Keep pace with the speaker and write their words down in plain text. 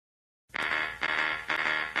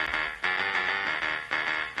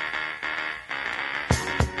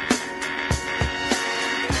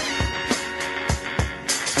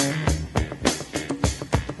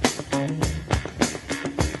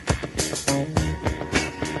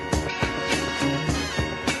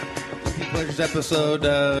is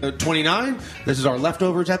episode 29. This is our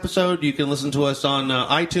Leftovers episode. You can listen to us on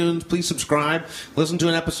iTunes. Please subscribe. Listen to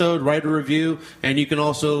an episode, write a review, and you can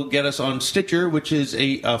also get us on Stitcher, which is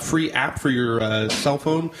a free app for your cell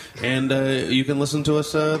phone, and you can listen to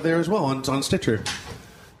us there as well on Stitcher.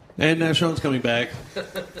 And Sean's coming back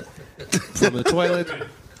from the toilet.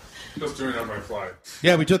 Just doing it on my fly.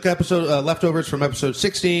 Yeah, we took leftovers from episode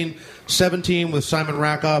 16, 17 with Simon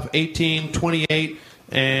Rakoff, 18, 28,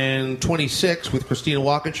 and 26 with Christina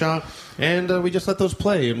Walkinshaw, and we just let those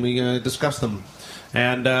play and we discussed them.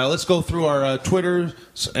 And let's go through our Twitters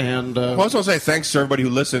and... I also want to say thanks to everybody who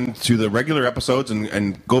listened to the regular episodes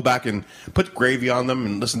and go back and put gravy on them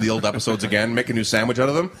and listen to the old episodes again, make a new sandwich out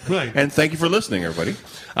of them. Right. And thank you for listening, everybody.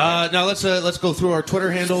 Now let's go through our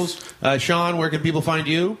Twitter handles. Sean, where can people find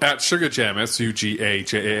you? At SugaJam,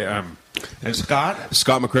 SUGAJAM. And Scott?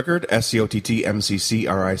 Scott McCrockard,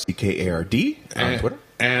 SCOTTMCCRICKARD on Twitter.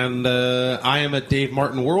 And I am at Dave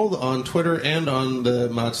Martin World on Twitter and on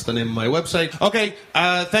that's the name of my website. Okay,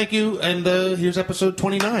 thank you, and here's episode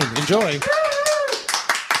 29. Enjoy.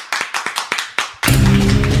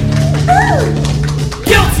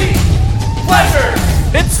 Guilty Pleasure!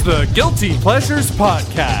 It's the Guilty Pleasures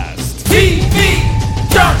Podcast. TV!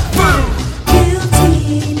 Junk food!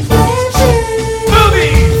 Guilty pleasure.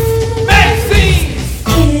 Movies! Magazines!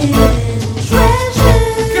 Hidden treasure.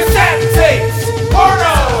 Cassette tapes!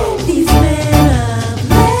 Porno! These men of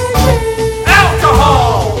pleasure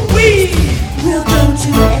Alcohol! Weed! will go to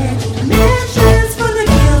any measures for the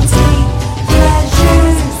guilty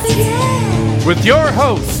pleasures. Yeah. With your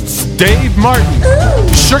hosts, Dave Martin, Ooh.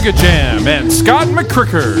 Sugar Jam, and Scott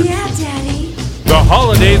McCrockard. Yeah, Daddy. The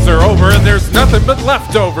holidays are over and there's nothing but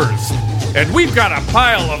leftovers. And we've got a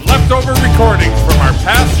pile of leftover recordings from our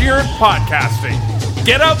past year of podcasting.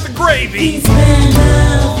 Get out the gravy. These men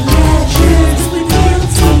of pleasures with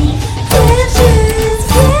guilty pleasures.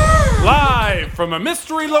 Yeah. Live from a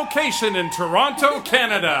mystery location in Toronto,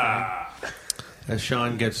 Canada. As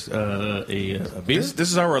Sean gets a beer.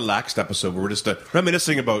 This is our relaxed episode where we're just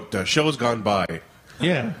reminiscing about shows gone by.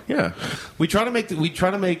 Yeah. Yeah. We try to make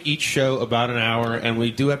each show about an hour, and we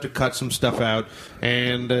do have to cut some stuff out.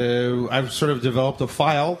 And I've sort of developed a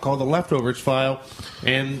file called the Leftovers file,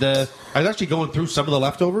 and I was actually going through some of the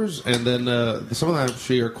leftovers, and then some of them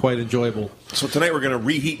actually are quite enjoyable. So tonight we're going to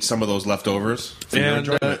reheat some of those leftovers. For your And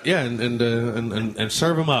enjoyment. and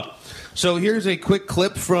serve them up. So here's a quick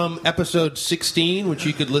clip from episode 16, which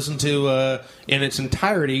you could listen to in its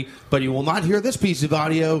entirety, but you will not hear this piece of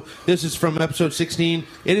audio. This is from episode 16.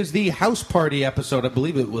 It is the house party episode. I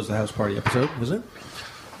believe it was the house party episode, was it?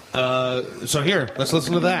 So here, let's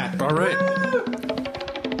listen to that. All right.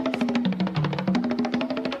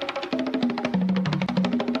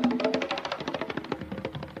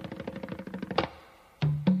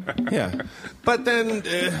 Yeah. But then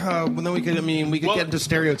we could Well, get into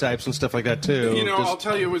stereotypes and stuff like that too. You know, Just- I'll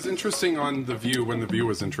tell you, it was interesting on The View when The View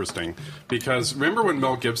was interesting. Because remember when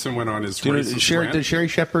Mel Gibson went on his racist rant? Did Sherry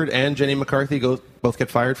Shepard and Jenny McCarthy both get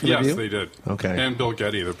fired from Yes, The View? they did. Okay. And Bill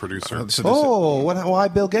Getty, the producer. Why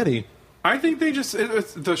Bill Getty? I think they just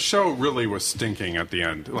the show really was stinking at the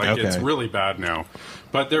end. Like Okay. it's really bad now.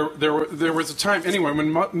 But there was a time anyway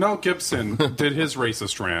when Mel Gibson did his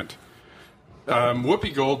racist rant.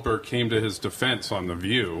 Whoopi Goldberg came to his defense on The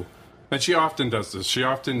View, and she often does this. She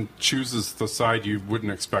often chooses the side you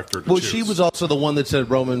wouldn't expect her to Well, choose. she was also the one that said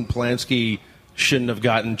Roman Polanski shouldn't have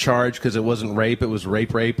gotten charged because it wasn't rape; it was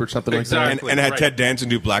rape or something Exactly. like And had Right. Ted Danson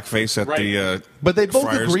do blackface at Right. the. But they both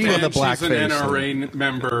Friars agree Club. on the And she's an blackface. NRA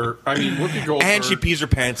member. I mean, Whoopi Goldberg. And she pees her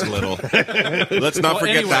pants a little. Let's not Well,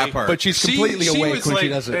 forget anyway, that part. But she's completely awake when she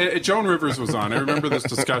does it. Joan Rivers was on. I remember this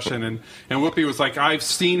discussion, and Whoopi was like, "I've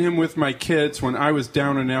seen him with my kids. When I was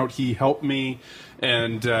down and out, he helped me."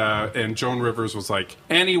 And Joan Rivers was like,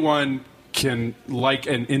 "Anyone can like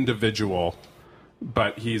an individual,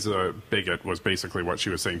 but he's a bigot." Was basically what she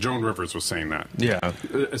was saying. Joan Rivers was saying that. Yeah.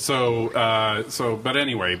 But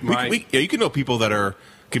anyway, you can know people that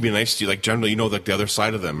could be nice to you. Like generally, you know, like the other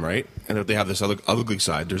side of them, right? And if they have this other ugly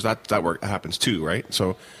side, there's that work happens too, right?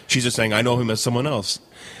 So she's just saying, I know him as someone else,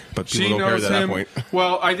 but people she don't care knows at that him. point.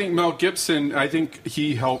 Well, I think Mel Gibson. I think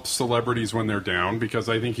he helps celebrities when they're down because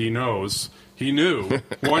I think he knew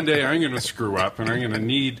one day I'm going to screw up and I'm going to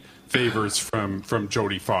need favors from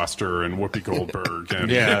Jodie Foster and Whoopi Goldberg. And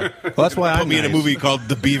Yeah. Well, that's why Put I'm me in a nice. movie called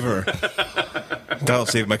The Beaver. That'll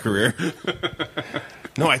save my career.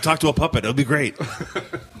 No, I talked to a puppet. It'll be great.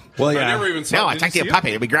 Well, I yeah. never even saw. No, I did talked you to a see puppet.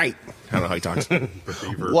 It'll be great. I don't know how he talks. it? The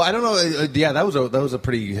Beaver. Well, I don't know. Yeah, that was a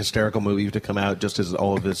pretty hysterical movie to come out just as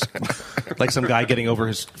all of this, like some guy getting over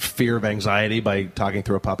his fear of anxiety by talking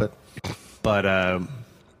through a puppet. But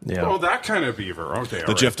Yeah. Oh, that kind of beaver. Okay,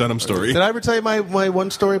 The Jeff Dunham story. Did I ever tell you my one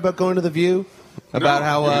story about going to the View? About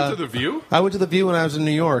how you went to the View? I went to the View when I was in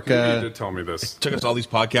New York. You did tell me this. Took us all these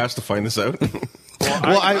podcasts to find this out.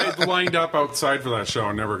 I lined up outside for that show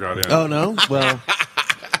and never got in. Oh no! Well,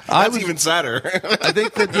 That's even sadder. I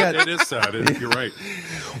think that It is sad. You're right.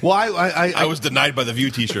 Well, I was denied by the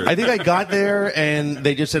View T-shirt. I think I got there and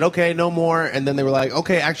they just said, okay, no more. And then they were like,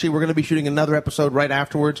 okay, actually, we're going to be shooting another episode right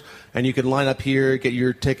afterwards. And you can line up here, get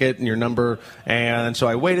your ticket and your number. And so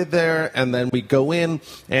I waited there. And then we go in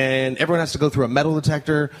and everyone has to go through a metal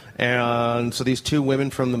detector. And so these two women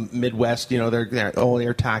from the Midwest,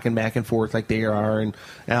 they're talking back and forth like they are.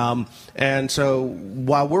 And so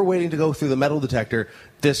while we're waiting to go through the metal detector,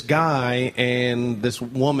 this guy and this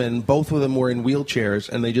woman, both of them were in wheelchairs,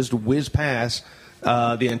 and they just whiz past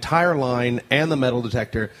the entire line and the metal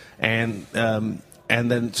detector, and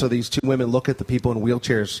then so these two women look at the people in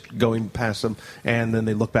wheelchairs going past them, and then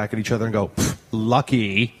they look back at each other and go,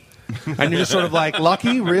 "Lucky." And you're just sort of like,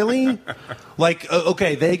 lucky? Really? Like,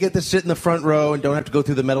 okay, they get to sit in the front row and don't have to go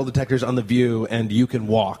through the metal detectors on the View, and you can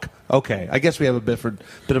walk. Okay, I guess we have a bit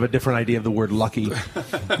of a different idea of the word lucky.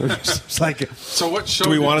 It's like, so what show?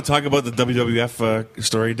 Do we want to talk about the WWF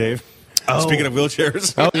story, Dave? Speaking of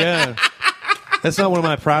wheelchairs. Oh, yeah. That's not one of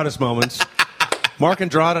my proudest moments. Mark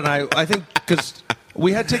Andrade and I think, because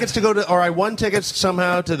we had tickets to go to, or I won tickets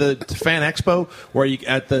somehow to the Fan Expo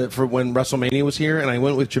for when WrestleMania was here, and I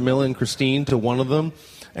went with Jamila and Christine to one of them.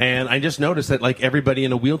 And I just noticed that, like, everybody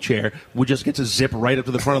in a wheelchair would just get to zip right up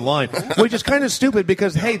to the front of the line, which is kind of stupid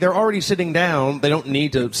because, hey, they're already sitting down. They don't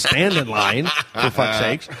need to stand in line, for fuck's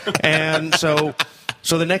sakes. And so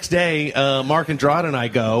the next day, Mark Andrade and I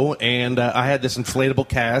go, and I had this inflatable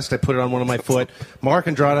cast. I put it on one of my foot. Mark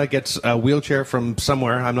Andrade gets a wheelchair from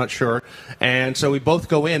somewhere, I'm not sure. And so we both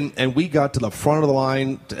go in, and we got to the front of the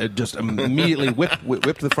line, just immediately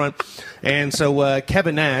whipped to the front. And so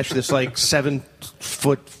Kevin Nash, this like 7'2"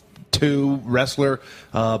 wrestler,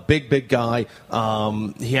 big guy.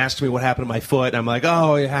 He asked me what happened to my foot. I'm like,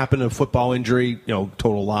 oh, it happened to a football injury.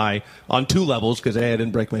 Total lie on two levels because I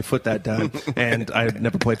didn't break my foot that time, and I had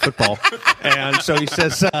never played football. And so he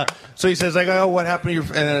says, like, oh, what happened to your?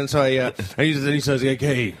 And so he says, like,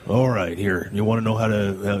 hey, all right, here, you want to know how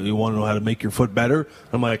to make your foot better?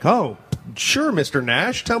 I'm like, oh, sure, Mr.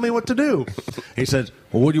 Nash, tell me what to do. He says,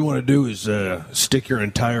 well, what you want to do is stick your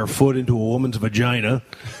entire foot into a woman's vagina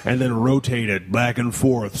and then rotate it back and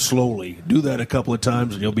forth slowly. Do that a couple of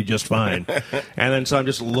times and you'll be just fine. And then so I'm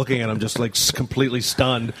just looking at him, just like completely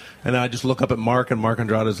stunned. And then I just look up at Mark, and Mark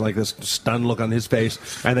Andrade is like this stunned look on his face.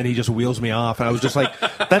 And then he just wheels me off. And I was just like,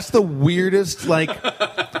 that's the weirdest, like...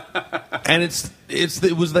 And it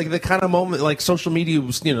was like the kind of moment, like social media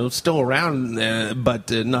was still around,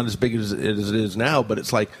 but not as big as it is now. But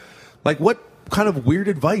it's like what kind of weird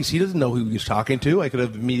advice? He doesn't know who he was talking to. I could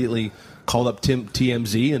have immediately called up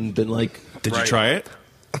TMZ and been like, "Did you try it?"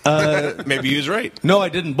 Maybe he was right. No, I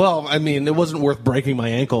didn't. Well, I mean, it wasn't worth breaking my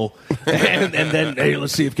ankle. and then, hey,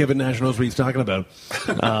 let's see if Kevin Nash knows what he's talking about.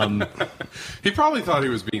 He probably thought he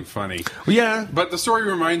was being funny. Yeah. But the story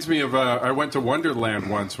reminds me of, I went to Wonderland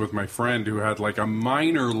once with my friend who had like a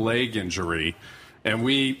minor leg injury. And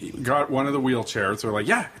we got one of the wheelchairs. They're like,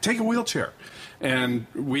 yeah, take a wheelchair. And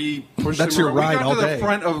we pushed That's him your around. ride We got all to day. the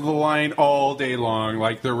front of the line all day long.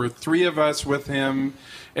 Like, there were three of us with him.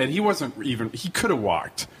 And he wasn't even, he could have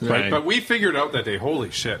walked. Right. But we figured out that day,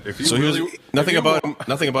 holy shit. If you So really, he was, nothing about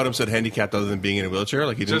him said handicapped other than being in a wheelchair.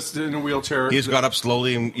 Like he didn't, just in a wheelchair. he just got up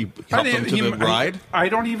slowly and you helped him to the ride. I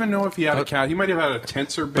don't even know if he had a cat. He might have had a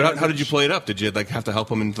tensor. But how did you play it up? Did you have to help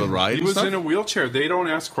him into the ride? He was in a wheelchair. They don't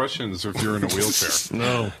ask questions if you're in a wheelchair.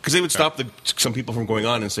 No, because they would stop some people from going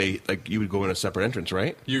on and say like you would go in a separate entrance,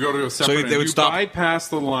 right? You go to a separate. So they would stop, bypass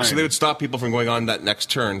the line. So they would stop people from going on that next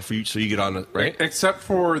turn for you, so you get on it, right? Except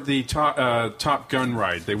for the Top Gun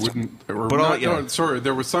ride, they wouldn't. Or But not, no, sorry,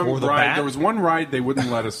 there was some the ride. bat? There was one ride they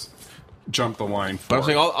wouldn't let us jump the line for. But I'm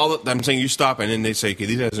saying I'm saying you stop and then they say, okay,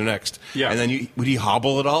 these guys are next. Yeah. And then would he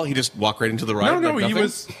hobble at all? He just walk right into the ride? No, like he nothing?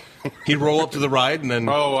 was. He'd roll up to the ride and then.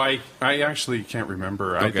 Oh, I actually can't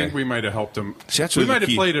remember. I Okay. think we might have helped him. See, that's we really might have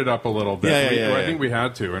key. played it up a little bit. Yeah, I think we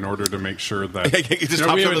had to in order to make sure that He just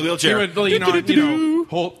hops out of the wheelchair. He would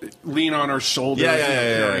lean on our shoulders Yeah,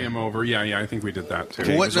 and carry him over. Yeah, I think we did that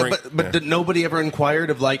too. But did nobody ever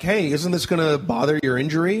inquired of like, hey, isn't this going to bother your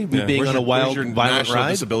injury? Being on a where's your violent national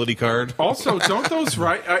ride? disability card. Also, don't those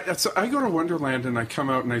I go to Wonderland and I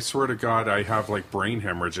come out and I swear to God I have like brain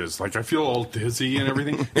hemorrhages. Like I feel all dizzy and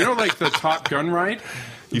everything. Like the Top Gun ride.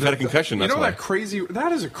 You've had a concussion. You That's know why.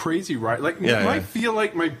 that is a crazy ride. Like Yeah, I yeah. feel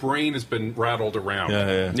like my brain has been rattled around.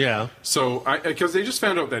 Yeah. Yeah. So because they just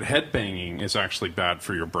found out that headbanging is actually bad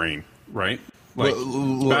for your brain, right? Like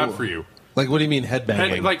bad for you. Like, what do you mean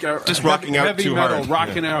headbanging? Just rocking out heavy too metal, hard.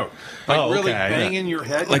 rocking out, like Oh, really okay, banging your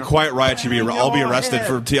head. Like Quiet Riot should be. I'll be arrested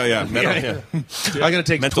for metal. Yeah. I'm gonna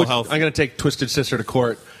take Mental health. I'm gonna take Twisted Sister to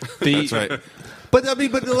court. That's right. But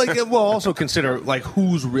like, we'll also consider like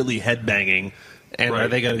who's really headbanging, and are Right.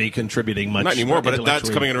 they going to be contributing much? Not anymore, but that's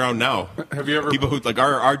intellectually? coming around now. Have you ever People who like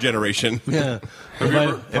our generation? Yeah. have you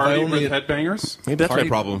ever partied with headbangers? Maybe that's my Party-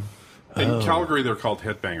 problem. In Calgary, they're called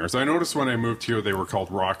headbangers. I noticed when I moved here, they were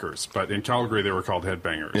called rockers, but in Calgary, they were called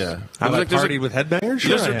headbangers. Yeah. Have I Like, there's partied with headbangers? Sure,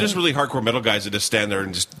 There's I have. just really hardcore metal guys that just stand there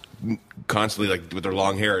and just constantly like with their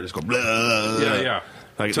long hair just go. Blah, Yeah.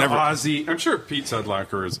 Like So never. Ozzy, I'm sure Pete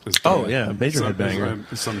Sedlacker is Oh, doing yeah, major some,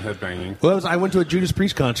 headbanger. some headbanging. Well, I went to a Judas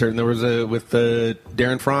Priest concert, and there was with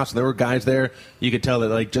Darren Frost, and there were guys there. You could tell that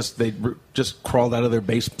like they just crawled out of their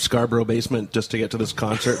Scarborough basement just to get to this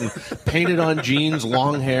concert, and painted on jeans,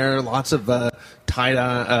 long hair, lots of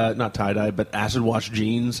tie-dye, not tie-dye, but acid wash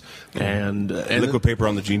jeans, and Liquid paper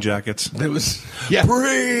on the jean jackets. There was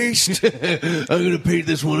Priest. I'm gonna paint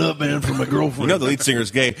this one up, man, for my girlfriend. You know the lead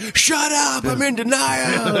singer's gay. Shut up! I'm in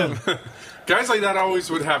denial. Guys like that always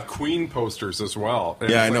would have Queen posters as well. And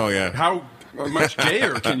Yeah, it's I know, yeah. How much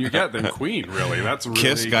gayer can you get than Queen? Really, that's really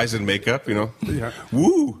Kiss guys in makeup. Yeah.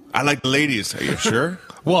 Woo! I like the ladies. Are you sure?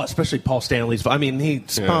 Well, especially Paul Stanley's. I mean,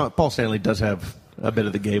 Paul Stanley does have a bit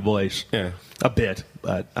of the gay voice. Yeah. A bit,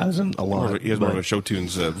 but as in a lot. He has more of a But- show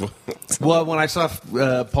tunes. Well, when I saw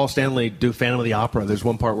Paul Stanley do Phantom of the Opera, there's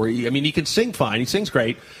one part where he can sing fine, he sings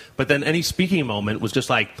great, but then any speaking moment was just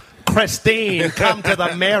like, Christine, come to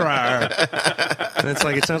the mirror. And it's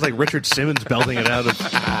like, it sounds like Richard Simmons belting it out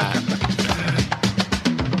of.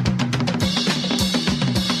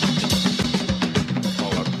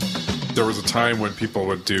 There was a time when people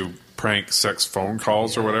would do prank sex phone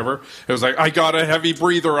calls or whatever. It was like, I got a heavy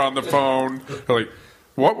breather on the phone. They're like,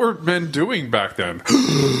 what were men doing back then?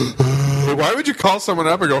 Why would you call someone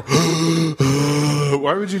up and go,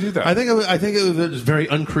 why would you do that? I think it was very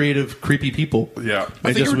uncreative, creepy people. Yeah.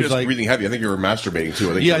 I think you were was just like, breathing heavy. I think you were masturbating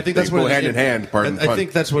too. I think that's they go what hand in hand. Pardon the I pun.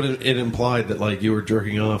 think that's what it implied, that like you were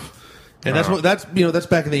jerking off. And that's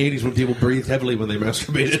back in the 80s when people breathed heavily when they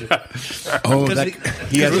masturbated. Oh, Because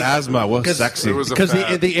he has asthma. What because- sexy. it was a Because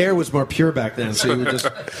fad. the air was more pure back then, so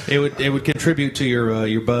it would contribute to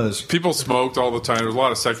your buzz. People smoked all the time. There was a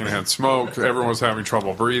lot of secondhand smoke. Everyone was having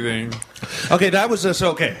trouble breathing. Okay, that was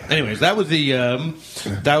okay. Anyways, that was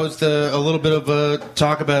a little bit of a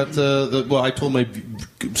talk about the. Well, I told my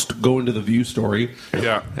go into the View story.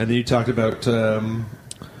 Yeah. and then you talked about.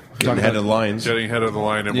 Getting ahead of the lines. Getting ahead of the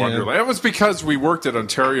line in Yeah. Wonderland. It was because we worked at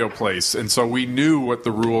Ontario Place, and so we knew what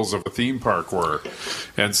the rules of a theme park were.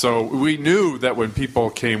 And so we knew that when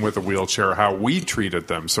people came with a wheelchair, how we treated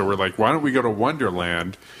them. So we're like, why don't we go to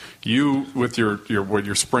Wonderland? You, with your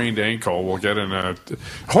sprained ankle, will get in a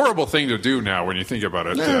horrible thing to do now when you think about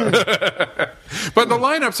it. But the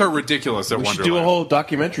lineups are ridiculous at We should Wonderland. do a whole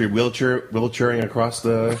documentary wheelchairing across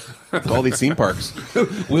all these theme parks,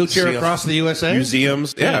 Wheelchair See, across the USA.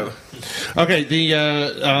 museums. Yeah, Okay,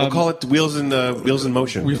 we'll call it Wheels in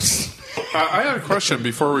Motion. I had a question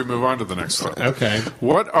before we move on to the next one. Okay.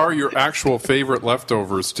 What are your actual favorite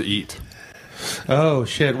leftovers to eat? Oh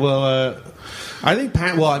shit. Well, I think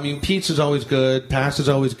pizza's always good. Pasta's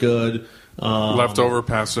always good. Leftover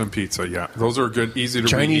pasta and pizza, yeah. Those are good, easy to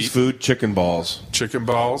Chinese reheat. food, chicken balls, Chicken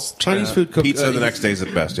balls. Chinese food cooked. pizza. The next day is the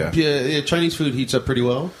best. Yeah. Yeah, Chinese food heats up pretty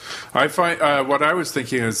well. I find what I was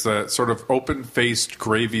thinking is the sort of open-faced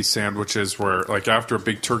gravy sandwiches where, like, after a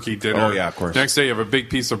big turkey dinner, Oh, yeah, of course. next day you have a big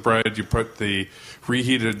piece of bread, you put the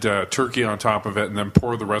reheated turkey on top of it, and then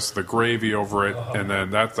pour the rest of the gravy over it, and then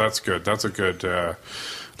that's good. That's a good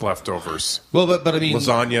leftovers. Well, but I mean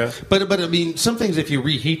Lasagna. But I mean, some things if you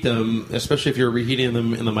reheat them, especially if you're reheating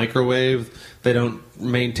them in the microwave, they don't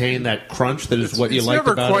maintain that crunch that is what you It's like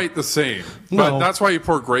never about quite it. the same, No. but that's why you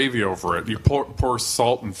pour gravy over it. You pour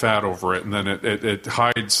salt and fat over it, and then it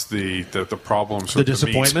hides the problems. The with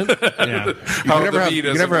disappointment. Yeah. You How can never the have, meat you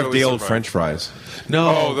can isn't never have really day old survived. French fries.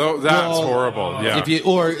 No, that's horrible. Yeah.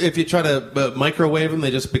 If you try to microwave them,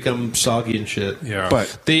 they just become soggy and shit. Yeah.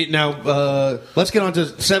 But Let's get on to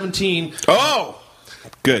 17.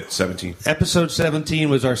 good 17. Episode 17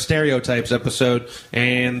 was our stereotypes episode,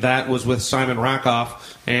 and that was with Simon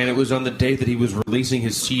Rakoff, and it was on the day that he was releasing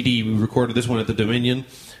his CD. We recorded this one at the Dominion,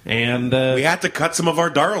 And We had to cut some of our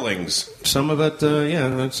darlings. some of it,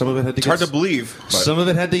 some of it had to It's hard to believe. But Some of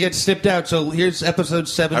it had to get snipped out. So here's episode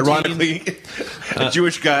 17. ironically, a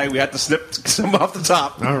Jewish guy, we had to snip some off the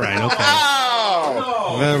top. All right, okay.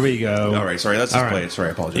 Oh! There we go. All right, sorry. Let's just All play right. it. Sorry,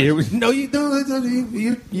 I apologize.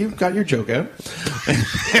 You got your joke out.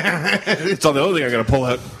 It's all the only thing I'm going to pull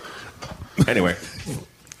out. Anyway.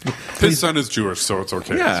 His son is Jewish, so it's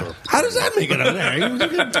okay. Yeah. So. How does that make it out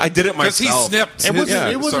there? I did it Because he myself. snipped. It wasn't, Yeah,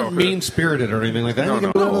 it wasn't so- mean-spirited or anything like that. No, He can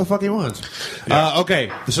no. do whatever the fuck he wants.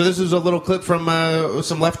 Okay, so this is a little clip from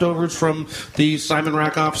some leftovers from the Simon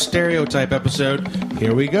Rakoff Stereotype episode.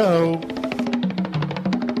 Here we go.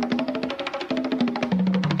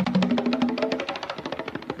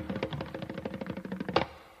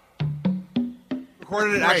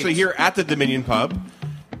 Recorded it actually here at the Dominion Pub.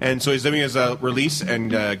 And so he's doing his release and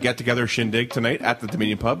get-together shindig tonight at the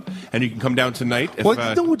Dominion Pub. And you can come down tonight if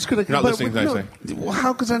No one's going to you're not listening tonight.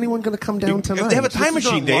 How is anyone going to come down tonight? If they have a time This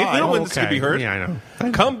is machine, not Dave, live. they know when Oh, this could okay. be heard. Yeah, I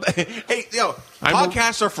know. Come, hey,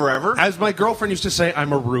 podcasts are forever. As my girlfriend used to say,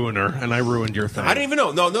 I'm a ruiner, and I ruined your thing. I didn't even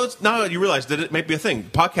know. No, it's now you realize that it might be a thing.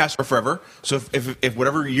 Podcasts are forever. So if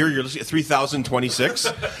whatever year you're listening,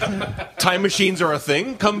 3026, time machines are a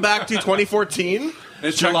thing. Come back to 2014.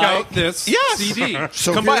 And check July. out this Yes. CD.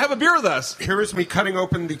 So Come by, have a beer with us. Here is me cutting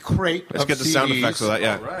open the crate. Let's of get the sound CDs. effects of that.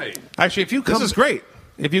 Yeah, Right. Actually, if you come, this is great.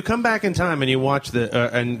 If you come back in time and you watch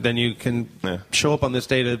and then you can Yeah. show up on this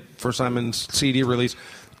day for Simon's CD release.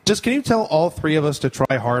 Just can you tell all three of us to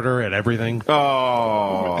try harder at everything?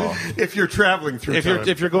 Oh, If you're traveling through If time.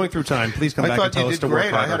 you're going through time, please come I back thought and tell you us did to work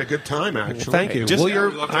great. I harder. had a good time, actually. Thank you. Just-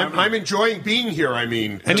 I'm enjoying being here. I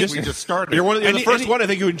mean, And we just- just started. you're the Any- first any- one. I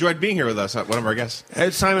think you enjoyed being here with us. One of our guests.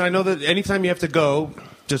 Simon, I know that anytime you have to go,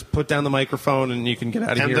 just put down the microphone and you can get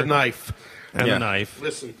out of and here. the knife. And Yeah. the knife.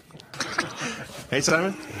 Listen, Hey,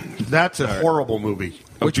 Simon. that's a horrible movie.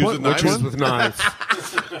 Which one? Which is with knives?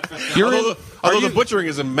 Although the butchering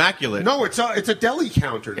is immaculate. No, it's a deli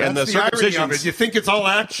counter. That's And the the irony of circumcisions. it. You think it's all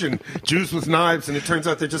action, Jews with knives, and it turns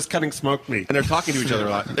out they're just cutting smoked meat. And they're talking to each other a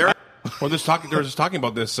lot. They're just talking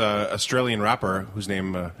about this Australian rapper whose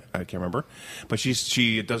name I can't remember, but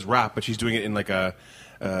she does rap, but she's doing it in like a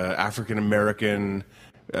African American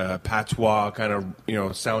patois kind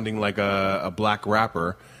of sounding like a black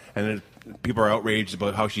rapper, and people are outraged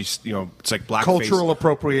about how she's it's like blackface. Cultural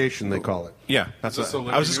appropriation, they call it. Yeah, that's Is this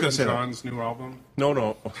what I was just going to say. That. John's new album.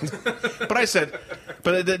 No. But I said,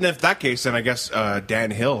 but in that case, then I guess Dan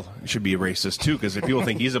Hill should be a racist too, because if people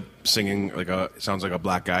think he's singing sounds like a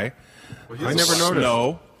black guy. I never noticed.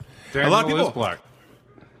 No, Dan a lot of Hill people. is black.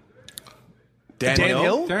 Dan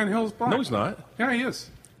Hill? Dan Hill's black. No, he's not. Yeah, he is.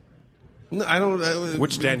 No, I don't.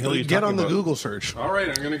 Which Dan Hill are you Get talking on the about? Google search. All right,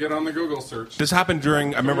 I'm going to get on the Google search. This happened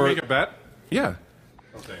during. I Can we remember. make a bet? Yeah,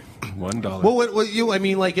 Okay. $1. Well, what you? I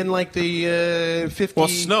mean, like in like the 50. Well,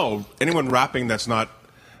 Snow. Anyone rapping that's not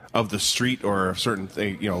of the street or a certain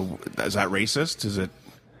thing, is that racist? Is it?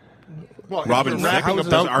 Well, Robin if you're rapping Thicke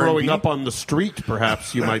about does R&B? growing up on the street,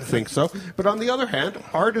 perhaps you might think so. But on the other hand,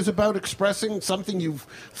 art is about expressing something you've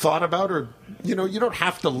thought about, or you don't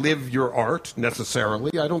have to live your art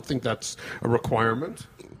necessarily. I don't think that's a requirement.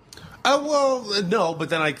 Well, no, but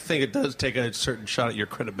then I think it does take a certain shot at your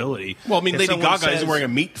credibility. Well, I mean, If Lady someone Gaga isn't says- wearing a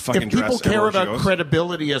meat fucking If dress. people care everywhere she about goes.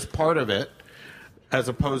 credibility as part of it, as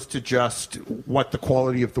opposed to just what the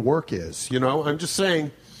quality of the work is, I'm just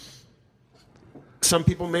saying. Some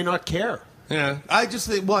people may not care. Yeah, I just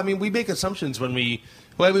think. Well, I mean, we make assumptions when we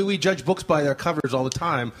judge books by their covers all the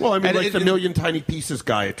time. Well, I mean, And like the Million Tiny Pieces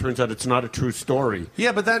guy. It turns out it's not a true story.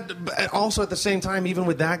 Yeah, but that also at the same time, even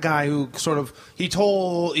with that guy who sort of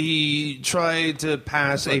he tried to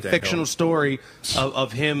pass a Dan fictional Hill. story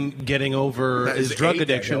of him getting over That his is drug a Dan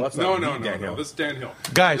addiction. Hill. That's No, not no, the no, Dan no. Hill. This is Dan Hill.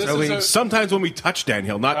 Guys, This are is we- a- Sometimes when we touch Dan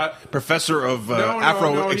Hill, not professor of No,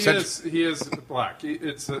 Afro. no, eccentric- he is black.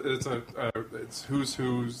 It's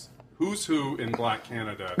who's who in Black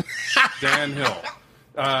Canada. Dan Hill.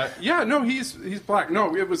 Yeah, no, he's black.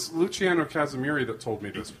 No, it was Luciano Casimiri that told me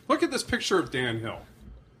this. Look at this picture of Dan Hill.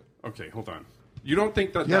 Okay, hold on. You don't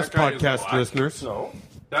think that Yes, that guy podcast is black? listeners. No,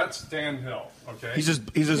 that's Dan Hill. Okay, He's as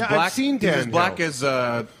Yeah, I've black. seen he's as Dan black Hill.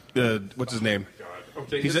 as what's his name? God.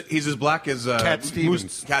 Okay, He's as black as Cat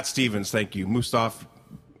Stevens. Cat Stevens. Thank you, Mustaf.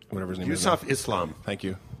 Whatever his name is. Yusuf Islam. Thank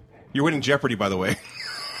you. You're winning Jeopardy, by the way.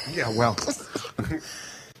 Yeah, well.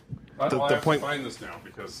 I the have point- to find this now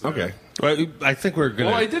because Okay. Well, I think we're gonna.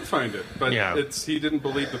 Well, I did find it, but Yeah. he didn't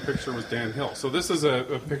believe the picture was Dan Hill. So this is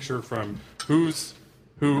a picture from Who's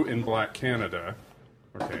Who in Black Canada.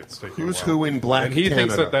 Okay, it's taking Who's a while. Who in Black and he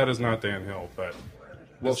thinks Canada. that is not Dan Hill, but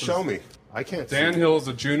Well, this show is- me. I can't Dan see. Hill is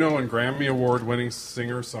a Juno and Grammy Award-winning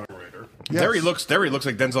singer-songwriter. There he looks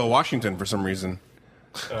like Denzel Washington for some reason.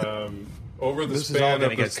 Over the This is all span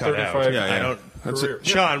going of to his get cut 35 out. Yeah, I don't. That's it.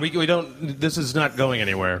 Sean, we don't. This is not going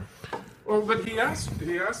anywhere. Well, but he asked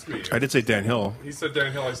me. I did say Dan Hill. He said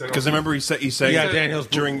Dan Hill. I said Because I remember he said Yeah, Dan Hill's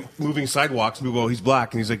during moving sidewalks, people go, he's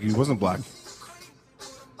black, and he's like, he wasn't black.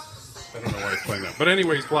 I don't know why he's playing that. But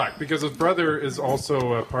anyway, he's black because his brother is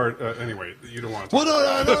also a part. Anyway, you don't want to. Well,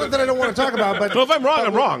 no, that I don't want to talk about. But No, if I'm wrong,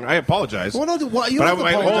 I'm wrong. I apologize. well, no, you But don't have to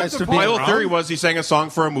apologize for being my whole wrong. theory was he sang a song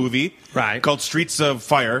for a movie Right. called Streets of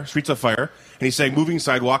Fire, and he sang Moving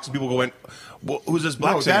Sidewalks, and people go, well, who's this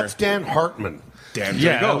black No, singer? that's Dan Hartman. Dan. Yeah,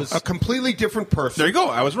 There you go. it was- A completely different person. There you go.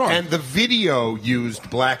 I was wrong. And the video used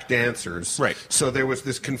black dancers. Right. So there was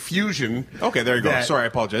this confusion. Okay, there you go. that- Sorry, I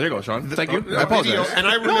apologize. There you go, Sean. Thank you. the I apologize. video- and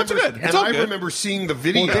I remember, no, it's good. It's and all I good. remember seeing the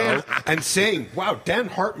video and saying, "Wow, Dan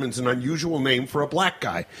Hartman's an unusual name for a black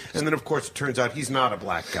guy." And then, of course, it turns out he's not a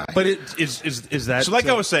black guy. But is that So, like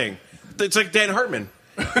I was saying, it's like Dan Hartman.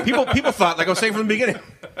 People thought, like I was saying from the beginning.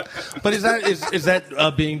 But is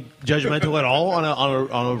that being judgmental at all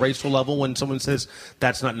on a racial level when someone says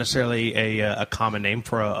that's not necessarily a common name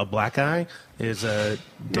for a black guy? Is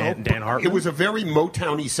Dan Hartman? It was a very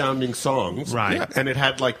Motown-y sounding song, Right. Yeah. And it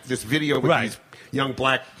had like this video with Right. these young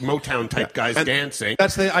black Motown type guys And dancing.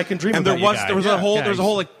 That's the I Can Dream And About there was You guy. there was a whole Yeah, there's a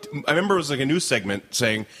whole like I remember it was like a news segment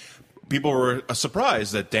saying people were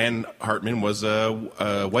surprised that Dan Hartman was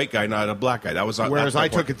a white guy, not a black guy. That was Whereas I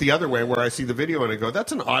took it the other way, where I see the video and I go,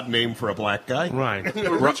 "That's an odd name for a black guy." right.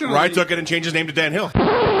 I took it and changed his name to Dan Hill.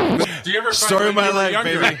 Do you ever find Story of when my you were life,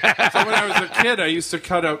 younger- baby. So when I was a kid, I used to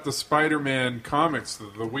cut out the Spider-Man comics,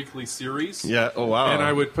 the weekly series. Yeah. Oh wow. And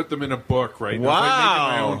I would put them in a book, right? It was like Wow.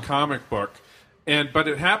 making my own comic book. But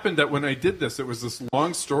it happened that when I did this, it was this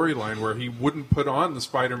long storyline where he wouldn't put on the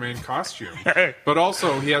Spider-Man costume. But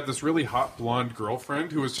also, he had this really hot blonde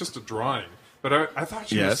girlfriend who was just a drawing. But I thought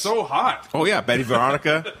she was Yes. so hot. Oh yeah, Betty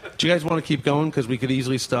Veronica. Do you guys want to keep going? Because we could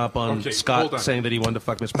easily stop on Okay, hold Scott on. saying that he wanted to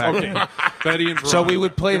fuck Miss Pac. Okay, Betty and Veronica. So we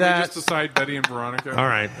would play Can that- We just decide Betty and Veronica. All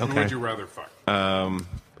right, Who okay. would you rather fuck?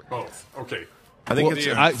 Both. Okay. I think Well, it's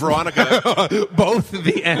yeah. Veronica. Both at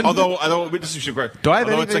the end. although this is great. Do I have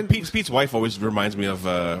although it's like anything- Pete's wife always reminds me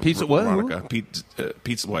of Pete's what? Veronica.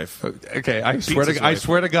 Pete's wife. Okay, I Pizza's swear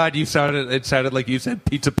to wife. God, it sounded like you said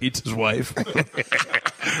Pizza's wife.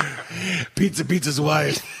 Pizza's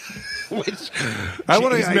wife. I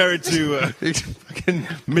want He's married to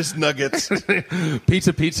Miss Nuggets.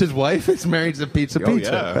 Pizza's wife is married to Pizza.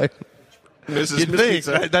 yeah. Right? Mrs. You'd Miss think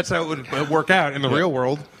Pizza. that's how it would work out in the real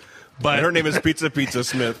world. But And her name is Pizza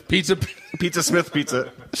Smith. Pizza. Pizza Smith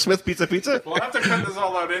Pizza. Smith Pizza. We'll have to cut this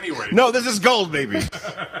all out anyway. No, this is gold, baby.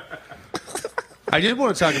 I did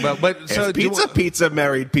want to talk about, but so If do you Pizza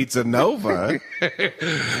married Pizza Nova,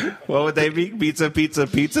 what would they be? Pizza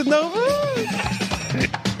Nova?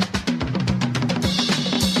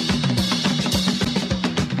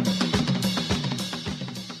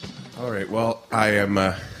 All right. Well, I am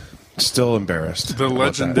still embarrassed. The about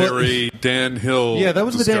that. legendary Dan Hill. Yeah, that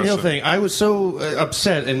was the Dan Hill discussion. thing. I was so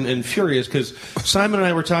upset and furious because Simon and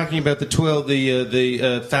I were talking about the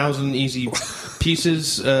 1,000 easy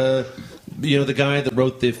pieces. The guy that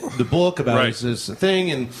wrote the book about Right. this thing,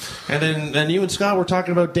 and then you and Scott were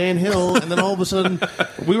talking about Dan Hill, and then all of a sudden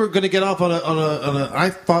we were going to get off on a. I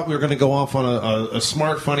thought we were going to go off on a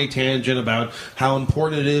smart, funny tangent about how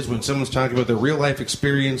important it is when someone's talking about their real life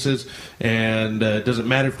experiences, and it doesn't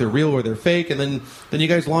matter if they're real or they're fake. And then you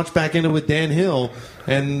guys launched back into it with Dan Hill,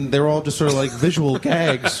 and they're all just sort of like visual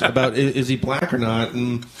gags about is he black or not,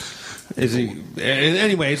 and. Is he?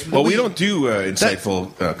 Anyways, Well, we don't do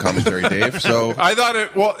insightful commentary, Dave. So I thought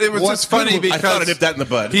it. Well, it was just funny because I thought I nipped that in the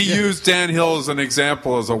bud. he used Dan Hill as an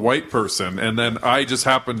example as a white person, and then I just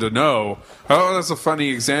happened to know. Oh, that's a funny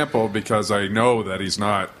example because I know that he's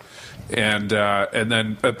not. And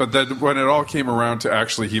then when it all came around to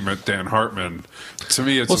actually he meant Dan Hartman. To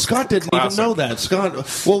me, it's Well, just Scott didn't classic. even know that. Scott,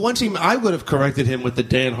 I would have corrected him with the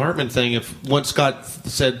Dan Hartman thing if once Scott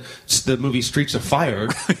said the movie Streets of Fire,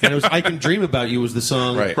 and it was "I Can Dream About You" was the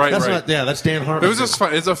song. Right. That's Right. not. Yeah, that's Dan Hartman. It was just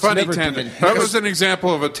fun. It's a funny never tangent. Dan- That was an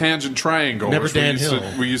example of a tangent triangle. Never which Dan we used Hill.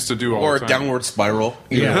 To, we used to do all or the a time. downward spiral.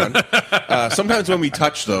 Yeah. Sometimes when we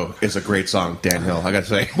touch, though, is a great song. Dan Hill, I got to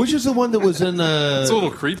say. Which is the one that was in? It's a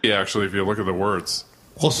little creepy, actually, if you look at the words.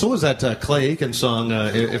 Well, so was that Clay Aiken song,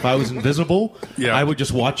 If I Was Invisible, Yeah. I would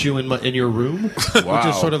just watch you in your room. Wow.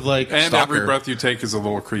 Which is sort of like... And Stalker. every breath you take is a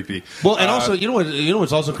little creepy. Well, and also, you know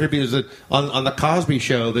what's also creepy is that on the Cosby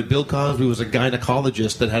Show, that Bill Cosby was a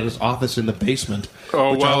gynecologist that had his office in the basement.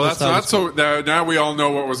 Oh, which I well, always that's thought not was- so... Now we all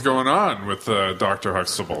know what was going on with Dr.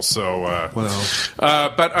 Huxtable. So,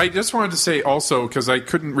 but I just wanted to say also, because I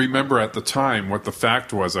couldn't remember at the time what the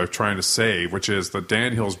fact was I was trying to say, which is that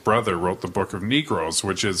Dan Hill's brother wrote the Book of Negroes,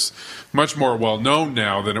 which is much more well-known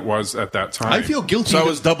now than it was at that time. I feel guilty. So I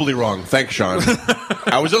was doubly wrong. Thanks, Sean.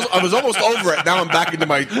 I was almost over it. Now I'm back into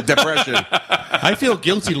my depression. I feel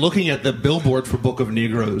guilty looking at the billboard for Book of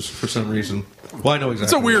Negroes for some reason. Well, I know exactly.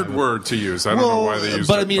 It's a weird why, but- word to use. I don't know why they use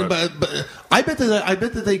but it. I mean, but I bet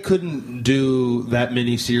that they couldn't do that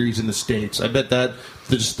many series in the States. I bet that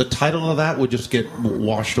just the title of that would just get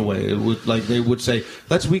washed away. It would they would say,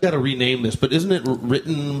 we got to rename this. But isn't it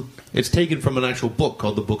written? It's taken from an actual book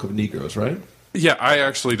called the Book of Negroes, right? Yeah, I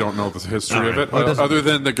actually don't know the history of it, Well, it doesn't- other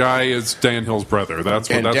than the guy is Dan Hill's brother. That's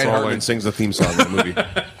And that's Dan all Hartman sings the theme song in the movie.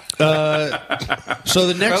 So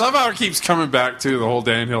the I next. love how it keeps coming back to the whole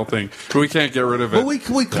Dan Hill thing, but we can't get rid of it. Well, we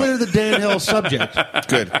cleared the Dan Hill subject.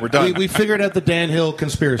 Good, we're done. We figured out the Dan Hill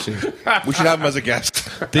conspiracy. We should have him as a guest.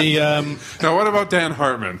 The Now, what about Dan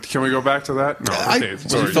Hartman? Can we go back to that? No, okay. Is he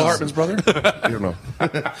Sorry. Phil Hartman's brother? I don't know.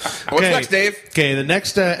 What's Okay. next, Dave? Okay, the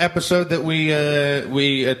next episode that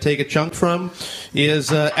we take a chunk from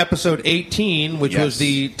is episode 18, which Yes. was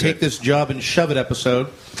the Take This Job and Shove It episode.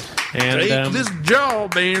 And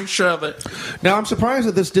job and shove it. now I'm surprised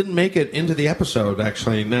that this didn't make it into the episode.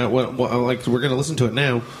 Actually, now we're going to listen to it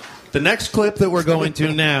now. The next clip that we're going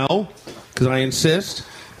to now, because I insist,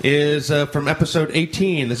 is from episode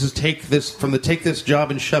 18. This is from the Take This Job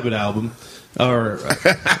and Shove It album, or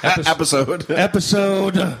Episode.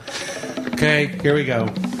 episode. Okay, here we go.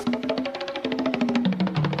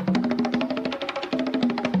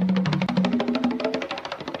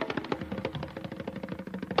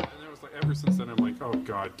 And it was like, ever since then, I'm like, oh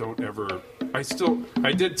God, don't ever.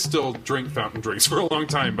 I did still drink fountain drinks for a long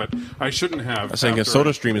time, but I shouldn't have. I'm saying a after-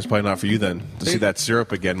 soda stream is probably not for you then. To see that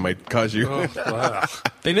syrup again might cause you. Ugh.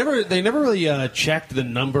 They never really checked the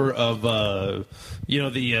number of the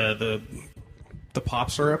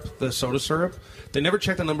pop syrup, the soda syrup. They never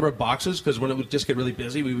checked the number of boxes because when it would just get really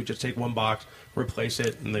busy, we would just take one box, replace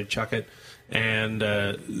it, and they'd chuck it. And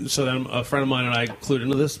so then a friend of mine and I clued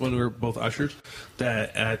into this when we were both ushers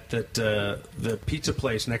that at the pizza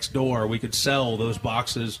place next door we could sell those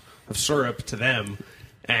boxes of syrup to them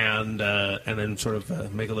and then sort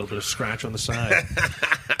of make a little bit of scratch on the side.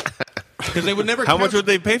 Because they would never. How much count- would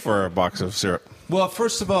they pay for a box of syrup? Well,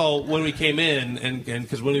 first of all, when we came in, and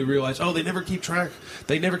because when we realized, they never keep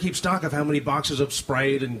stock of how many boxes of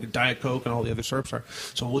Sprite and Diet Coke and all the other syrups are.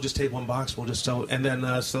 So we'll just take one box, we'll just sell it. And then,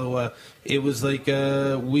 it was like,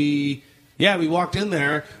 we walked in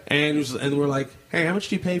there, and we're like, hey, how much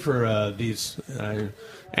do you pay for these?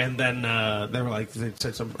 And then they were like, they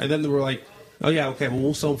said something, and then they were like, oh yeah, okay, well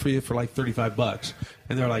we'll sell them for you for like $35.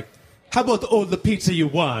 And they're like, how about the pizza you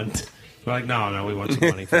want? We're like, no, we want some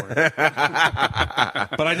money for it.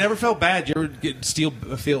 But I never felt bad. Do you ever did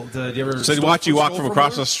you ever? So they'd watch you walk stole from from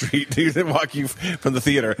across her? the street. They'd walk you from the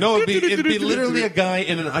theater. No, it'd be literally a guy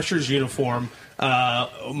in an usher's uniform.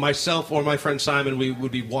 Myself or my friend Simon, we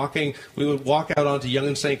would be walking. We would walk out onto Yonge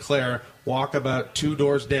and St. Clair, walk about 2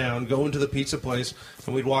 doors down, go into the pizza place,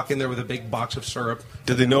 and we'd walk in there with a big box of syrup.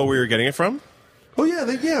 Did they know where you were getting it from? Oh yeah,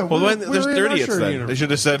 Well, we're- there's we're in idiots usher then. uniform. They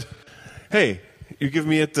should have said, hey, you give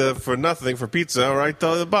me it for nothing for pizza, or I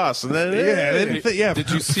tell the boss. And then, Yeah, they didn't yeah. Did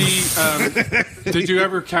you see? Did you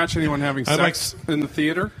ever catch anyone having I'm like- sex in the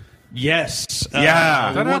theater? Yes.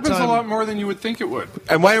 Yeah. That one happens time- a lot more than you would think it would.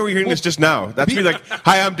 And why are we hearing this just now? That's me like,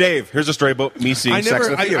 hi, I'm Dave. Here's a story about me seeing sex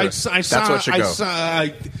in the theater. That's what should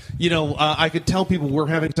go. I could tell people we're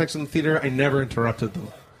having sex in the theater. I never interrupted them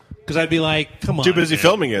because I'd be like, "Come on." Too busy man.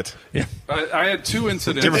 filming it. Yeah. I had two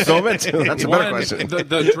incidents. Did you ever film it? That's a better One, question.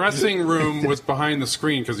 the dressing room was behind the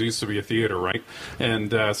screen because it used to be a theater, right?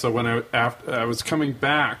 And so when I was coming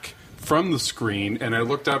back from the screen and I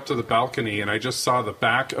looked up to the balcony and I just saw the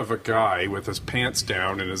back of a guy with his pants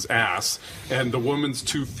down and his ass and the woman's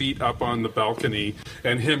 2 feet up on the balcony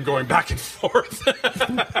and him going back and forth.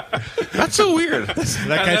 That's so weird. And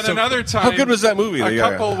then another time, How good was that movie? A Yeah.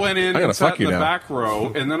 couple went in I'm gonna and sat fuck in you the now. back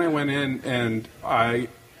row, and then I went in and I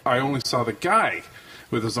only saw the guy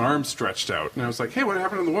with his arms stretched out, and I was like, "Hey, what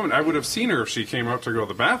happened to the woman?" I would have seen her if she came out to go to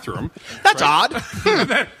the bathroom. That's odd.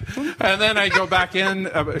 and then I go back in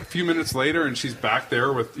a few minutes later, and she's back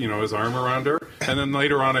there with his arm around her. And then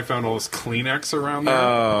later on, I found all this Kleenex around there.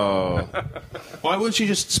 Oh. Why wouldn't she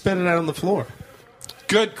just spit it out on the floor?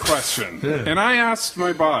 Good question. And I asked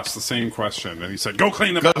my boss the same question, and he said, "Go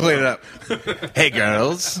clean the Go bathroom." clean it up. Hey,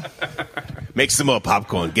 girls, make some more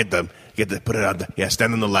popcorn. Get the put it on the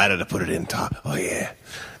stand on the ladder to put it in top. Oh yeah,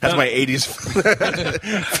 that's my '80s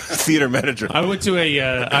theater manager. I went to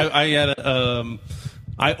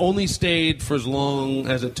I only stayed for as long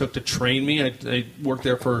as it took to train me. I worked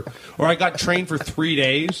there I got trained for 3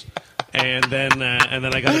 days. And then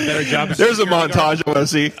I got a better job. There's a montage I want to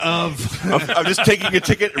see of just taking a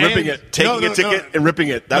ticket, and ripping it, taking a ticket, and ripping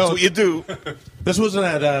it. That's what you do. This wasn't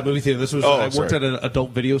at a movie theater. This was I worked at an adult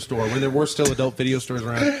video store when there were still adult video stores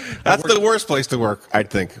around. That's the worst place to work, I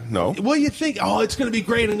think. No. Well, you think, it's going to be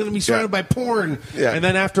great. I'm going to be surrounded by porn. Yeah. And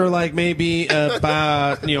then after like maybe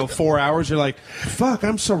about 4 hours, you're like, fuck,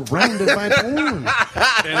 I'm surrounded by porn. And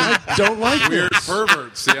I don't like Weird this.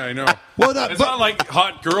 perverts. Yeah, I know. Well, it's not like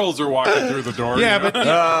hot girls are walking through the door. Yeah, you know?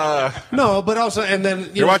 but no, but also, and then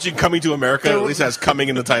You're watching Coming to America. At least it has "coming"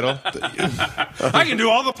 in the title. I can do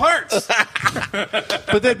all the parts.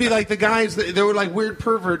 But they'd be like the guys. They were like weird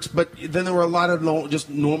perverts. But then there were a lot of just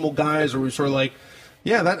normal guys, who were sort of like,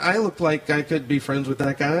 yeah, that I look like I could be friends with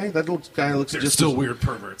that guy. That guy looks They're just still as, weird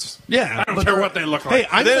perverts. Yeah, I don't care what they look like. Hey,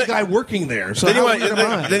 I'm the guy working there. So then you how want weird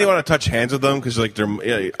am I? then you want to touch hands with them because like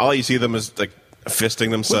all you see them is like fisting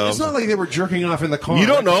Well, themselves. it's not like they were jerking off in the car. You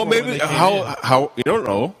don't know. before when Maybe they came in. how you don't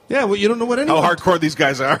know Yeah, well, you don't know what anyone. how hardcore these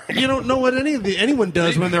guys are. You don't know what anyone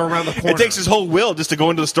does when they're around the corner. It takes his whole will just to go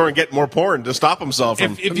into the store and get more porn to stop himself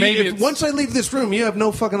from. If once I leave this room, you have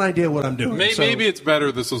no fucking idea what I'm doing. Maybe it's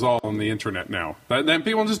better this is all on the internet now. Then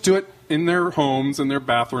people just do it in their homes, in their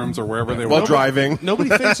bathrooms, or wherever they while want. driving. Nobody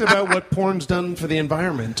thinks about what porn's done for the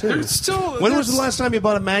environment, too. When was the last time you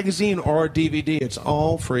bought a magazine or a DVD? It's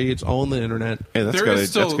all free. It's all on the internet. Hey, that's There good. is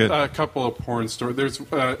still That's good. a couple of porn stores. There's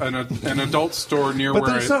an adult store near But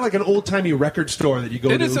where it's not like an old-timey record store that you go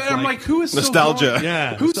It to. is. I'm like, who is Nostalgia. Still going,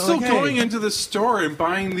 Yeah. Who's It's still like, going hey. into the store and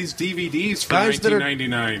buying these DVDs for Guys that are-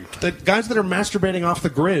 $19.99? the guys that are masturbating off the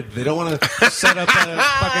grid. They don't want to set up a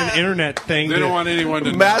fucking internet thing. They don't want anyone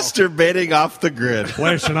to know. Masturbating off the grid.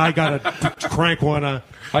 Listen, I got to crank one.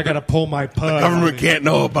 I got to pull my pud. Government can't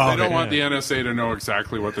know They about don't it. want the NSA to know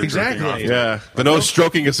exactly what they're Exactly. jerking off to. Yeah, the No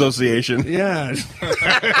Stroking Association. Yeah.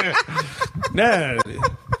 Nah.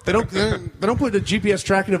 They don't put a GPS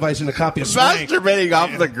tracking device in a copy of Swank. Masturbating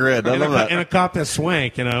off the grid. I love And that. a copy of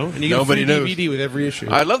Swank, And you get Nobody a free knows. DVD with every issue.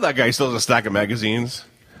 I love that guy. He still has a stack of magazines.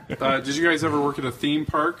 Did you guys ever work at a theme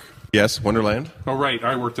park? Yes, Wonderland. Oh, right.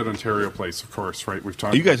 I worked at Ontario Place, of course. Right. We've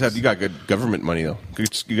talked. You guys you got good government money though.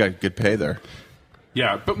 You got good pay there.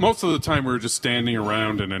 Yeah, but most of the time we were just standing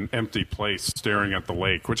around in an empty place staring at the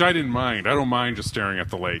lake, which I didn't mind. I don't mind just staring at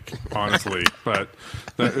the lake, honestly. But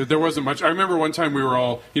there wasn't much. I remember one time we were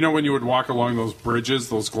all, when you would walk along those bridges,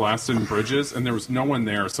 those glassed-in bridges, and there was no one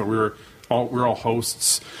there, so we were all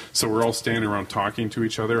hosts, so we're all standing around talking to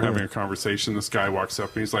each other, having a conversation. This guy walks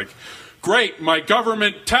up and he's like, "Great, my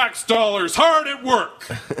government tax dollars hard at work."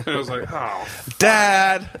 And I was like, "Oh,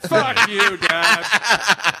 Dad. fuck you,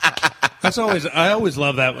 Dad." I always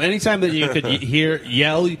love that. Anytime that you could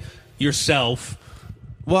yell yourself.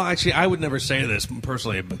 Well, actually, I would never say this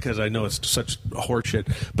personally because I know it's such horseshit.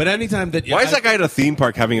 But anytime that Why is that guy at a theme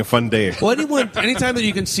park having a fun day? well, anytime that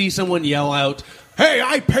you can see someone yell out, "Hey,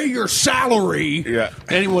 I pay your salary," Yeah.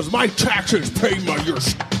 and it was my taxes pay your.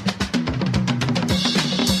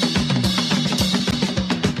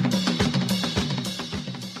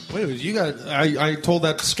 Wait, you got? I told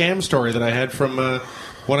that scam story that I had from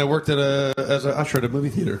when I worked as an usher at a movie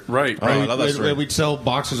theater. Right. Oh, I love that story. We'd sell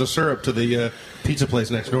boxes of syrup to the pizza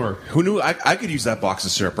place next door. Who knew I could use that box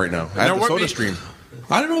of syrup right now? I have the Soda Stream.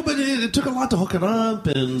 I don't know, but it took a lot to hook it up,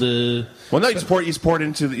 and Well, no, you just pour it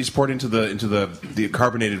into the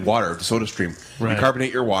carbonated water, the Soda Stream. Right. You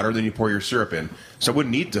carbonate your water, then you pour your syrup in. So I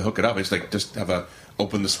wouldn't need to hook it up. It's like just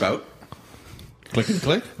open the spout, clickety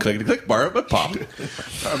click. clickety click, bar it, pop.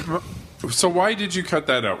 So why did you cut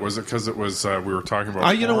that out? Was it because it was we were talking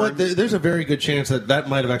about? You know porn? what? There's a very good chance that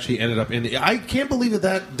might have actually ended up in the. I can't believe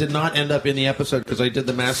that did not end up in the episode because I did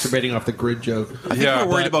the masturbating off the grid joke. I think we're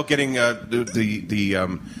worried about getting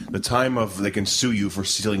the time of they can sue you for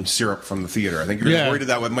stealing syrup from the theater. I think you're just worried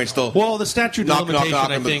that might still. Well, the statute of Knock, knock, limitation, knock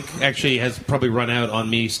I on the- think, actually has probably run out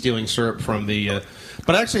on me stealing syrup from the. But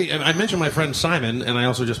But actually, I mentioned my friend Simon, and I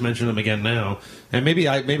also just mentioned him again now. And maybe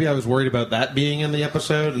I was worried about that being in the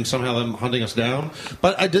episode and somehow them hunting us down.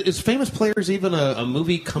 But is Famous Players even a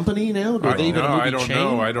movie company now? Are they even a movie I don't chain?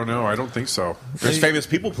 know. I don't know. I don't think so. There's Famous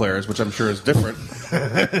People Players, which I'm sure is different.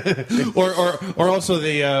 or also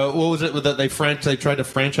the what was it that they tried to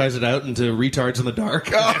franchise it out into Retards in the Dark?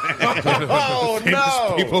 Oh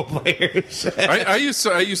no! People Players. I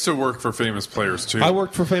used to work for Famous Players too. I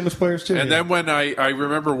worked for Famous Players too. And then when I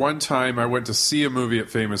remember one time I went to see a movie at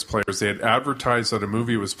Famous Players, they had advertised that a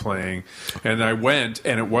movie was playing, and I went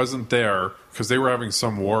and it wasn't there because they were having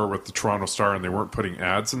some war with the Toronto Star and they weren't putting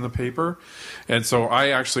ads in the paper. And so I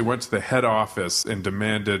actually went to the head office and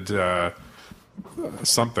demanded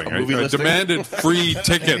something. I demanded free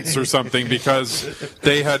tickets or something because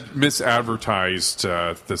they had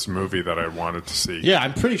misadvertised this movie that I wanted to see. Yeah,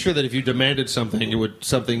 I'm pretty sure that if you demanded something, it would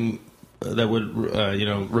that would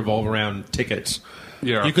revolve around tickets.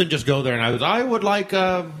 Yeah. You couldn't just go there and I would like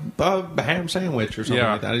a ham sandwich or something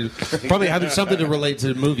like that. Probably having something to relate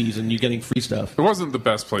to movies and you getting free stuff. It wasn't the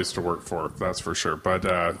best place to work for, that's for sure. But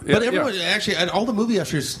everyone actually, and all the movie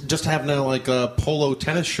ushers just have now like polo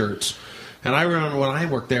tennis shirts. And I remember when I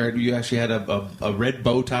worked there, you actually had a red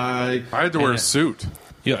bow tie. I had to wear a suit.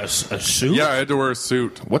 Yeah, a suit? Yeah, I had to wear a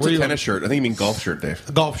suit. What's a tennis shirt? I think you mean golf shirt, Dave.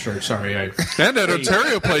 A golf shirt, sorry. And at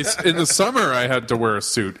Ontario Place, in the summer, I had to wear a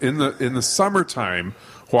suit. In the summertime,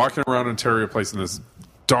 walking around Ontario Place in this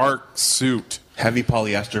dark suit. Heavy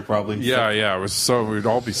polyester, probably. Yeah. It was so we'd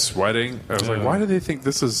all be sweating. I was like, why do they think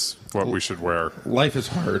this is what we should wear? Life is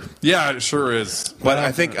hard. Yeah, it sure is. But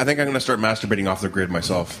I think I'm going to start masturbating off the grid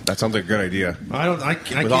myself. That sounds like a good idea. I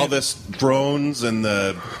With all this drones and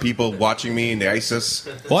the people watching me and the ISIS.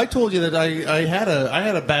 Well, I told you that I had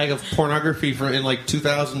a bag of pornography in like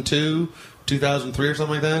 2002, 2003 or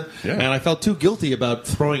something like that. Yeah. And I felt too guilty about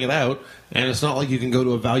throwing it out. And it's not like you can go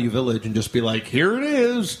to a Value Village and just be like, here it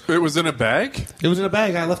is. It was in a bag? It was in a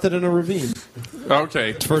bag. I left it in a ravine.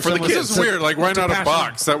 Okay. For the kids. This is weird. Like, why not a pass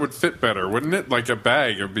box? That would fit better, wouldn't it? Like a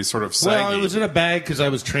bag. It would be sort of saggy. Well, it was in a bag because I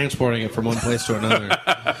was transporting it from one place to another.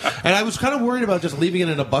 And I was kind of worried about just leaving it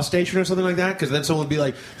in a bus station or something like that because then someone would be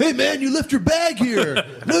like, hey, man, you left your bag here.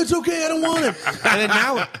 No, it's okay. I don't want it. And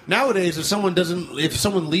then nowadays, if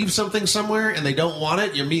someone leaves something somewhere and they don't want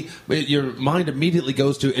it, your mind immediately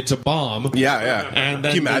goes to, it's a bomb. Yeah. And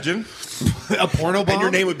then can you imagine? A porno bomb? And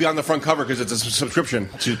your name would be on the front cover because it's a subscription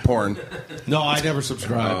to porn. No, I never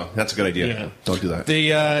subscribe. Oh, that's a good idea. Yeah. Don't do that.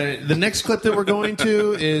 The next clip that we're going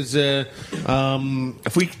to is...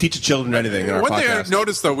 if we teach children anything in our One podcast... thing I've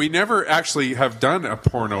noticed, though, we never actually have done a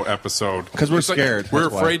porno episode. Because we're It's like scared. we're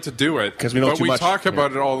That's why. afraid to do it. Because we know but too we much. talk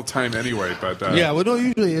about it all the time anyway. But yeah, well, no,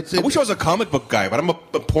 usually it's... I wish I was a comic book guy, but I'm a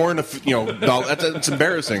porn, doll. It's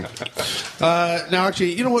embarrassing. Now,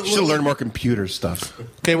 actually, you know what? Should learn more computer stuff.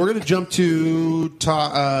 Okay, we're going to jump to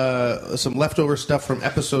some leftover stuff from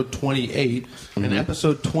episode 28. And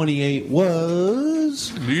episode 28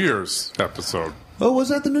 was... New Year's episode. Oh, was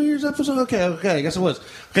that the New Year's episode? Okay, I guess it was.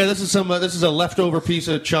 Okay, this is a leftover piece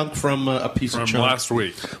of chunk from Last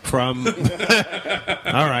week. From...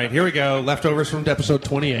 All right, here we go. Leftovers from episode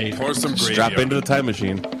 28. Pour some gravy Strap on into it. the time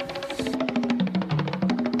machine.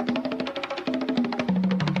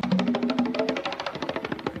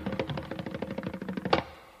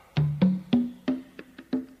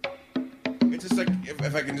 It's just like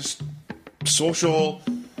if I can just social.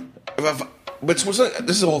 But this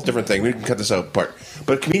is a whole different thing. We can cut this out part.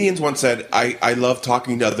 But comedians once said, "I love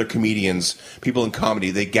talking to other comedians, people in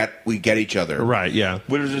comedy. We get each other, Right? Yeah.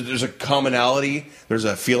 There's a commonality. There's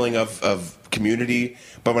a feeling of community.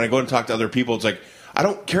 But when I go and talk to other people, it's like I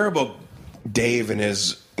don't care about Dave and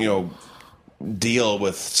his deal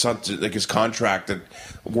with something like his contract at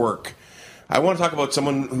work. I want to talk about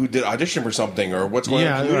someone who did audition for something or what's going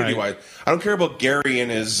on community-wise. I don't care about Gary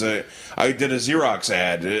and his... I did a Xerox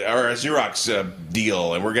ad or a Xerox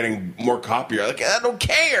deal, and we're getting more copy. Like, I don't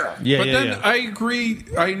care. I agree.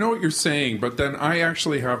 I know what you're saying, but then I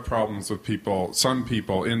actually have problems with some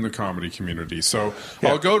people in the comedy community. So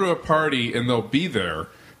I'll go to a party, and they'll be there,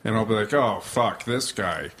 and I'll be like, oh, fuck, this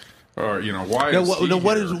guy. Or, why is he here?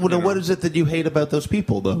 What is it that you hate about those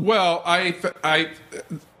people, though? Well,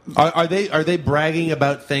 Are they bragging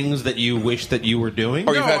about things that you wish that you were doing?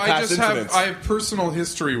 Or you've had I past just incidents. I have personal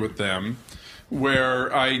history with them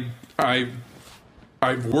where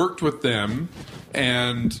I've worked with them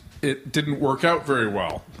and it didn't work out very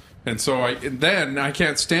well. And so I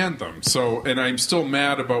can't stand them. So and I'm still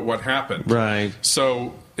mad about what happened. Right.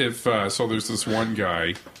 So if there's this one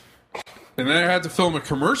guy And then I had to film a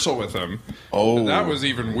commercial with him. Oh. And that was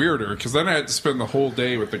even weirder, because then I had to spend the whole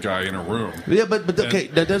day with the guy in a room. Yeah, but okay,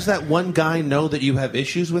 now, does that one guy know that you have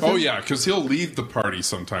issues with him? Oh, yeah, because he'll leave the party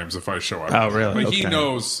sometimes if I show up. Oh, really? Like, he Okay.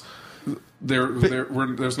 knows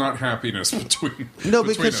there's not happiness between No, between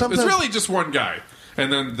because us. sometimes- It's really just one guy.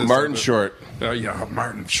 And then this Martin other- Short. Yeah,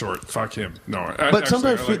 Martin Short. Fuck him. No, But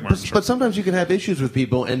sometimes, I like Martin Short. sometimes you can have issues with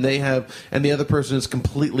people, and the other person is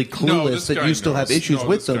completely clueless this that guy you still have knows. issues No,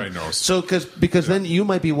 with this them. guy knows. So, because then you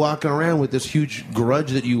might be walking around with this huge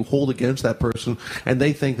grudge that you hold against that person, and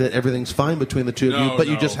they think that everything's fine between the two of you, No, but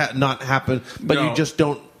you no. just not happen, but you No. just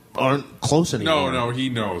aren't close anymore. No, he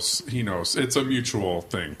knows. He knows. It's a mutual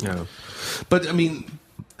thing. Yeah. But I mean,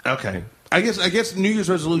 okay. I guess New Year's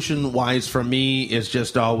resolution wise for me is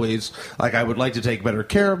just always like I would like to take better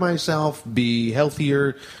care of myself, be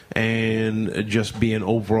healthier, and just be an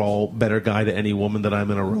overall better guy to any woman that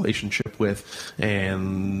I'm in a relationship with,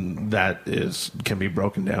 and that can be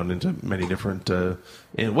broken down into many different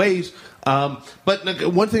in ways.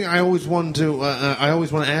 But one thing I always want to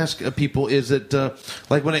ask people is that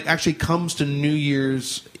like when it actually comes to New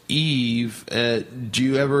Year's Eve, do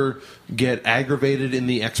you ever get aggravated in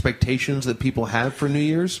the expectations that people have for New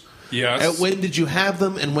Year's? Yes. When did you have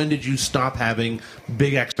them, and when did you stop having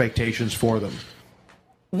big expectations for them?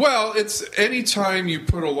 Well, it's any time you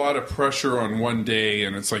put a lot of pressure on one day,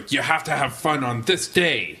 and it's like you have to have fun on this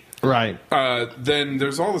day. Right. Then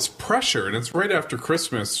there's all this pressure, and it's right after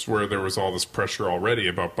Christmas where there was all this pressure already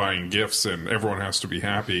about buying gifts, and everyone has to be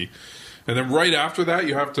happy. And then right after that,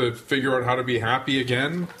 you have to figure out how to be happy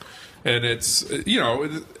again. And it's,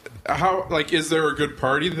 how, like, is there a good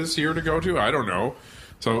party this year to go to? I don't know.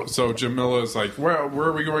 So Jamila's like, well, where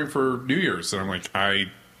are we going for New Year's? And I'm like,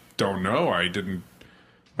 I don't know. Right.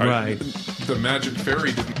 The Magic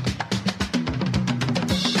Fairy didn't.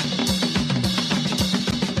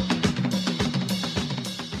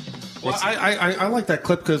 Well, I like that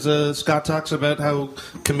clip because Scott talks about how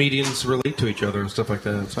comedians relate to each other and stuff like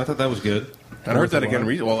that. So I thought that was good. I heard that again.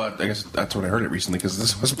 Well, I guess that's when I heard it recently because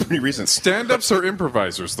this was pretty recent. Stand-ups or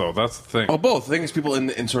improvisers, though? That's the thing. Oh, both. I think it's people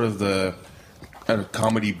in sort of the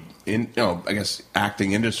comedy, I guess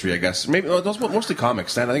acting industry. I guess maybe those mostly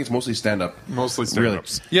comics. I think it's mostly stand-up. Mostly Really.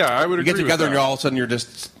 stand-ups. Yeah, I would You agree get together with and that. all of a sudden you're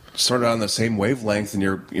just sort of on the same wavelength, and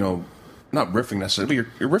you're not riffing necessarily, but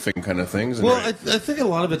you're riffing kind of things. And Well, I think a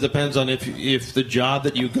lot of it depends on if the job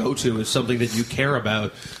that you go to is something that you care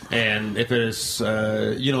about, and if it's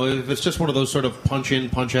if it's just one of those sort of punch in,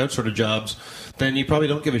 punch out sort of jobs, then you probably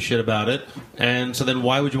don't give a shit about it. And so then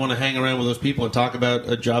why would you want to hang around with those people and talk about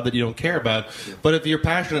a job that you don't care about? But if you're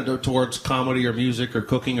passionate towards comedy or music or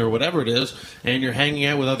cooking or whatever it is, and you're hanging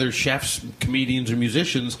out with other chefs, comedians, or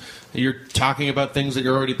musicians, you're talking about things that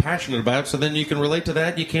you're already passionate about, so then you can relate to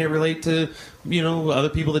that. You can't relate to, other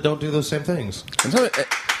people that don't do those same things. And so,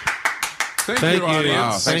 Thank you, audience. Wow,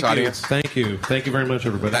 thanks, Thank you. audience. Thank you. Thank you very much,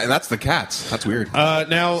 everybody. and that's the cats. That's weird.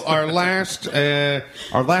 Now, our last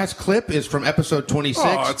clip is from episode 26.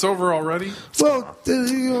 Oh, it's over already? Well,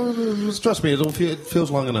 trust me, it feels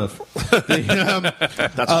long enough.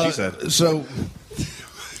 That's what she said. So,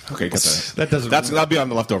 Okay, get that. that doesn't... That'll be on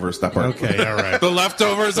the leftovers. That part. Okay, all right. The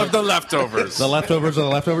leftovers of the leftovers. The leftovers of the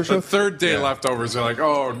leftover show? The third day leftovers are like,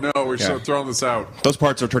 oh no, we should have thrown this out. Those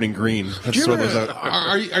parts are turning green. Let's Do you throw ever- those out.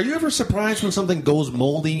 are you ever surprised when something goes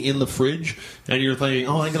moldy in the fridge and you're thinking,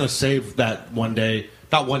 oh, I'm going to save that one day?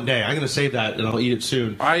 Not one day. I'm going to save that and I'll eat it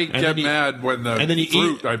soon. I And get then you- mad when the and then you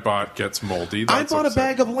fruit eat- I bought gets moldy. I That's bought a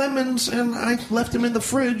upsetting. bag of lemons and I left them in the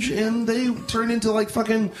fridge and they turned into like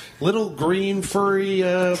fucking little green furry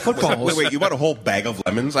footballs. Wait, you bought a whole bag of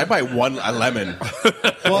lemons? I buy a lemon.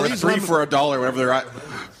 Well, or these three lemon- for $1, whatever they're at.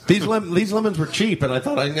 These lemons were cheap, and I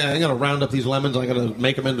thought I'm going to round up these lemons. I'm going to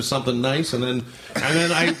make them into something nice, and then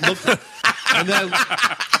I looked. And then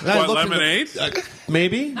I What, looked in the- lemonade?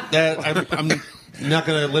 maybe. I'm not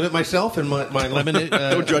going to limit myself in my lemon.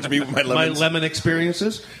 Don't judge me with my lemons. lemon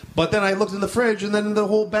experiences. But then I looked in the fridge, and then the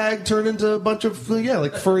whole bag turned into a bunch of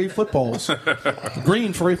like furry footballs,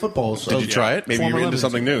 green furry footballs. Did you try it? Maybe former you're into lemons.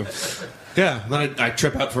 something new. Yeah. Then I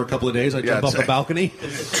trip out for a couple of days. I jump off the balcony.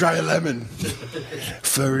 Try a lemon.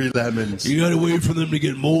 Furry lemons. You got to wait for them to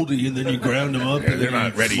get moldy, and then you ground them up. and They're then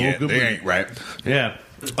not you ready smoke yet. them They and- ain't right. Yeah.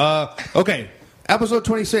 Okay. Episode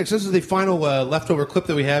 26. This is the final leftover clip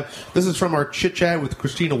that we have. This is from our chit chat with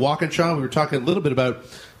Christina Walkinshaw. We were talking a little bit about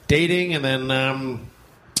dating, and then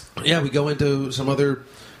we go into some other.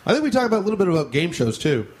 I think we talk about a little bit about game shows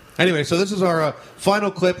too. Anyway, so this is our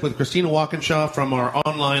final clip with Christina Walkinshaw from our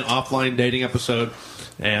offline dating episode,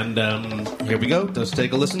 and here we go. Let's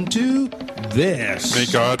take a listen to this. May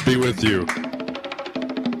God be with you.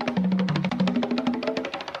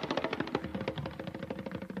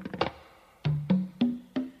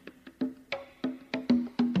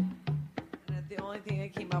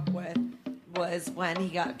 he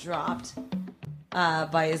got dropped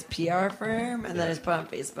by his PR firm, and then it's put on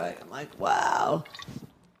Facebook. I'm like, wow.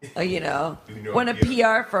 When a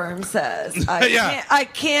PR firm says, I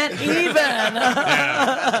can't even.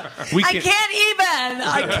 I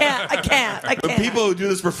can't. When people who do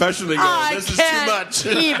this professionally go, this is too much.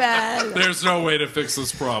 Even. There's no way to fix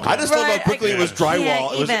this problem. I just love how quickly it was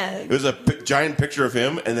drywall. Can't It was a giant picture of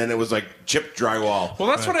him, and then it was like chipped drywall. Well,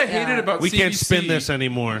 that's what I hated about We CBC. can't spin this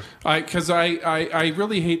anymore. Because I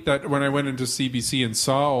really hate that when I went into CBC and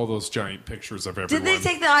saw all those giant pictures of everyone. Did they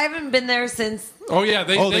take I haven't been there since. Oh, yeah.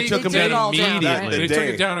 They took him did down all immediately. down, right? They took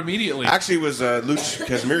it down immediately. Actually, it was Luke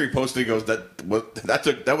Casimiri posted. He goes,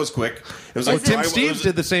 that was quick. It was like Tim drywall- Steves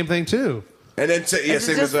did the same thing too. And then same it was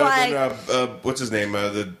just like- what's his name?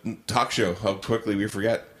 The talk show. How quickly we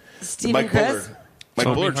forget. Stephen Mike Chris? Bullard. Mike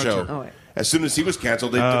Bullard show. Oh, wait. As soon as he was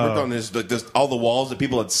canceled, they worked on his all the walls that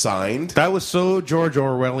people had signed. That was so George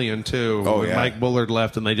Orwellian too. Oh, when yeah. Mike Bullard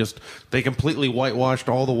left, and they completely whitewashed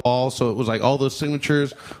all the walls. So it was like all those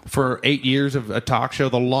signatures for 8 years of a talk show,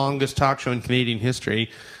 the longest talk show in Canadian history.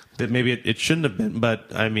 That maybe it shouldn't have been, but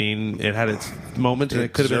I mean, it had its moments, and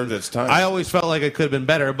it could have deserved been. its time. I always felt like it could have been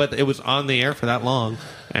better, but it was on the air for that long,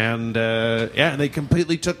 and and they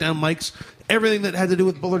completely took down Mike's. Everything that had to do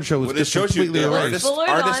with Bullard show was Well, it just shows you completely the erased.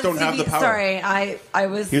 artists don't have the power. Sorry, I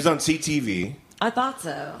was. He was on CTV. I thought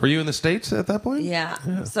so. Were you in the States at that point? Yeah.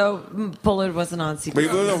 So Bullard wasn't on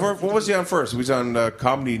CBS. What was he on first? He was on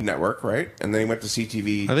Comedy Network, right? And then he went to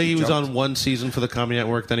CTV. I think he was on one season for the Comedy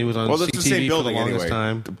Network. Then he was on Well, CTV it's the same building for the longest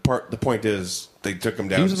anyway. time. The point is, they took him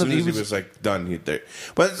down He was as in the- soon as he he was- was like done.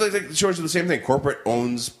 But it's like it shows you the same thing. Corporate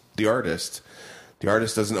owns the artist. The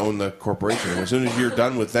artist doesn't own the corporation. And as soon as you're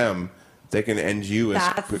done with them, they can end you as.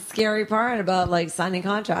 That's the scary part about signing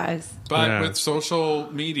contracts. But Yeah. with social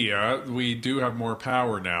media, we do have more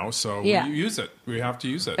power now, so Yeah. we use it. We have to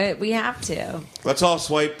use it. We have to. Let's all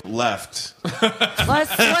swipe left.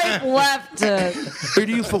 Let's swipe left. Where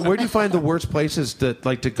do you find the worst places to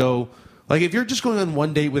go? Like if you're just going on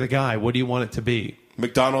one date with a guy, what do you want it to be?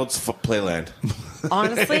 McDonald's Playland.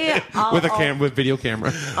 Honestly, With video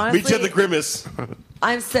camera. honestly, Meet you at the Grimace.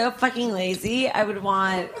 I'm so fucking lazy. I would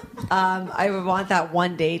want that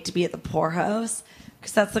one date to be at the Poorhouse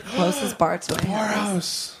because that's the closest bar to my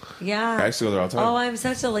house. Yeah. I used to go there all the time. Oh, I'm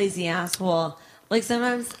such a lazy asshole. Like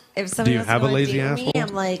sometimes if Do somebody you wants have to a go on lazy date with me, asshole?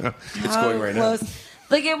 I'm like, It's how going right now. close?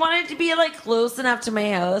 Like I want it to be close enough to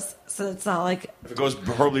my house so it's not like. If it goes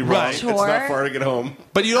horribly wrong, it's not Chore. far to get home.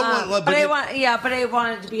 But you don't want. But I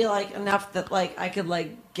want it to be enough that I could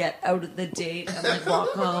get out of the date and walk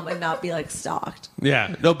home and not be stalked.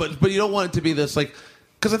 Yeah, no, but you don't want it to be this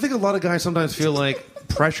because I think a lot of guys sometimes feel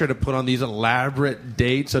pressure to put on these elaborate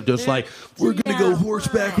dates of just we're gonna go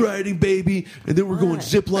horseback riding, baby, and then we're going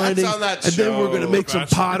zip lining, That's on that and then we're show, gonna make some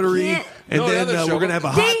Bachelor. pottery, Yeah. and No, then the other show. we're gonna have a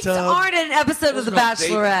hot Dates tub. aren't an episode of The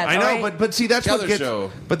Bachelorette. I know, all right? but see that's The what other gets.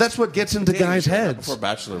 show. But that's what gets into guys' heads. Before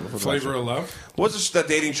Bachelor. Before the Flavor Bachelor. of Love? What was that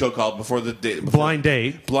dating show called before the date? Blind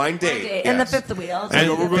date. Blind date. And the yes. fifth wheel. And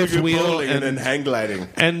So we're going fifth to do wheel bowling and then hang gliding.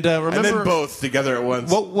 And remember, And then both together at once.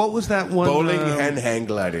 what was that one? Bowling and hang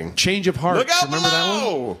gliding. Change of Heart. Look out Remember that one?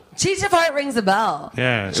 below! Cheech of Heart rings a bell.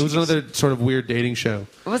 Yeah, it was another sort of weird dating show.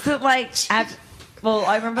 Was it well,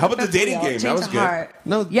 I remember. How the about the fifth dating wheel, game? That Change was of good. Heart.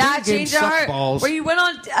 No, yeah, dating games Change of suck Heart, balls. where you went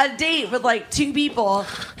on a date with two people,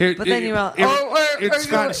 Here, but then you were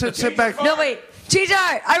Scott, sit back. No, wait. Change of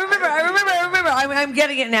Heart. I remember. I'm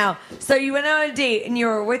getting it now. So you went on a date and you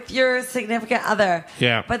were with your significant other.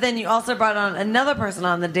 Yeah. But then you also brought on another person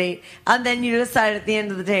on the date, and then you decided at the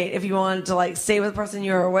end of the date if you wanted to stay with the person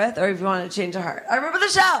you were with or if you wanted to change your heart. I remember the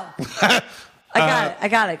show. I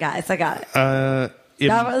got it, guys. I got it.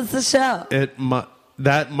 That was the show.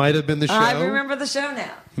 That might have been the show. I remember the show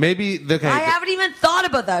now. Maybe I haven't even thought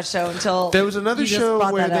about that show until there was another you just show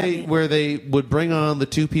brought where that up. they would bring on the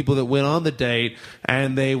two people that went on the date,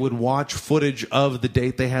 and they would watch footage of the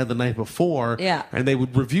date they had the night before. Yeah. And they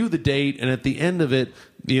would review the date, and at the end of it,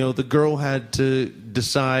 the girl had to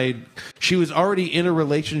decide. She was already in a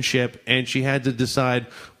relationship, and she had to decide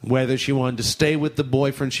whether she wanted to stay with the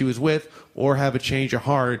boyfriend she was with or have a change of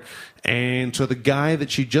heart. And so the guy that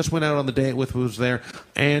she just went out on the date with was there,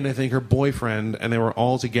 and I think her boyfriend, and they were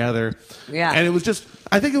all together. Yeah. And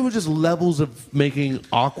I think it was just levels of making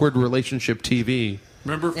awkward relationship TV.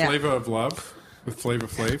 Remember Yeah. Flavor of Love with Flavor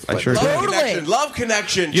Flav? I sure Love did. Connection. Love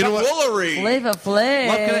Connection. You know Chuck what? Woolery. Flavor Flav.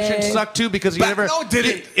 Love Connection sucked too because he never. No, it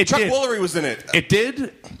didn't. It Chuck did. Woolery was in it. It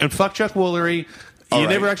did, and fuck Chuck Woolery. You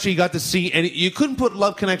never actually got to see any. You couldn't put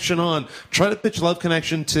Love Connection on. Try to pitch Love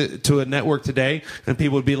Connection to a network today, and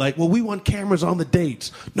people would be like, "Well, we want cameras on the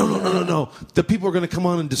dates." No. The people are going to come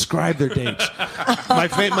on and describe their dates. my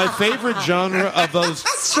favorite genre of those.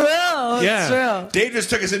 It's true. Yeah. It's true. Dave just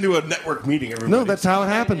took us into a network meeting. Everybody. No, that's how it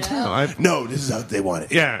happens. Yeah. No, this is how they want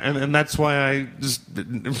it. Yeah, and that's why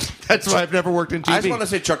that's why I've never worked in TV. I just want to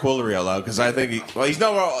say Chuck Woolery out loud because I think he's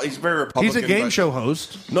very Republican. He's a game but- show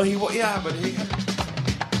host. No, but he.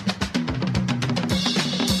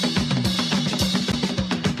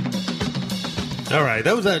 All right,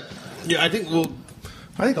 that was that. Yeah, I think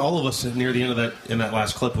all of us near the end of that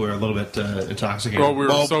last clip were a little bit intoxicated. Well, we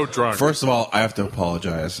were so drunk. First of all, I have to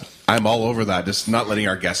apologize. I'm all over that. Just not letting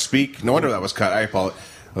our guests speak. No wonder that was cut. I apologize.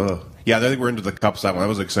 Yeah, I think we're into the cups. That one. That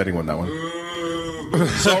was an exciting one. That one.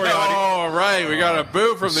 Sorry, audience. All right, we got a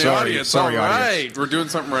boo from the audience. Sorry, all right, audience. we're doing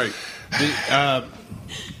something right.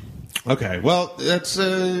 Okay, well that's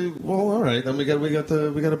all right. Then we got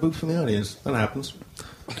a boo from the audience. That happens.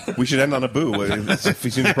 We should end on a boo if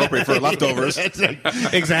it seems appropriate for leftovers.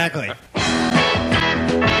 Exactly.